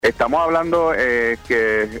Estamos hablando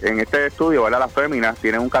que en este estudio, ¿verdad? Las féminas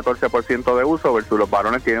tienen un 14% de uso versus los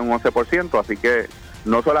varones tienen un 11%, así que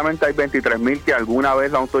no solamente hay 23,000 que alguna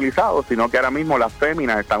vez lo han utilizado, sino que ahora mismo las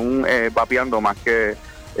féminas están vapeando más que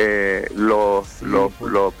los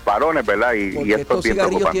varones, ¿verdad? Y porque esto estos es bien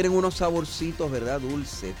cigarrillos preocupante. tienen unos saborcitos, ¿verdad?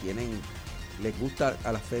 Dulces, les gusta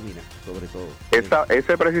a las féminas, sobre todo.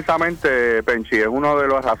 Ese precisamente, Penchi, es una de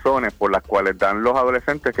las razones por las cuales dan los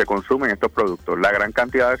adolescentes que consumen estos productos. La gran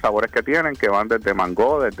cantidad de sabores que tienen, que van desde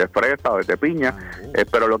mango, desde fresa, desde piña,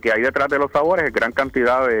 pero lo que hay detrás de los sabores es gran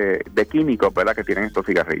cantidad de químicos, ¿verdad?, que tienen estos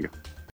cigarrillos.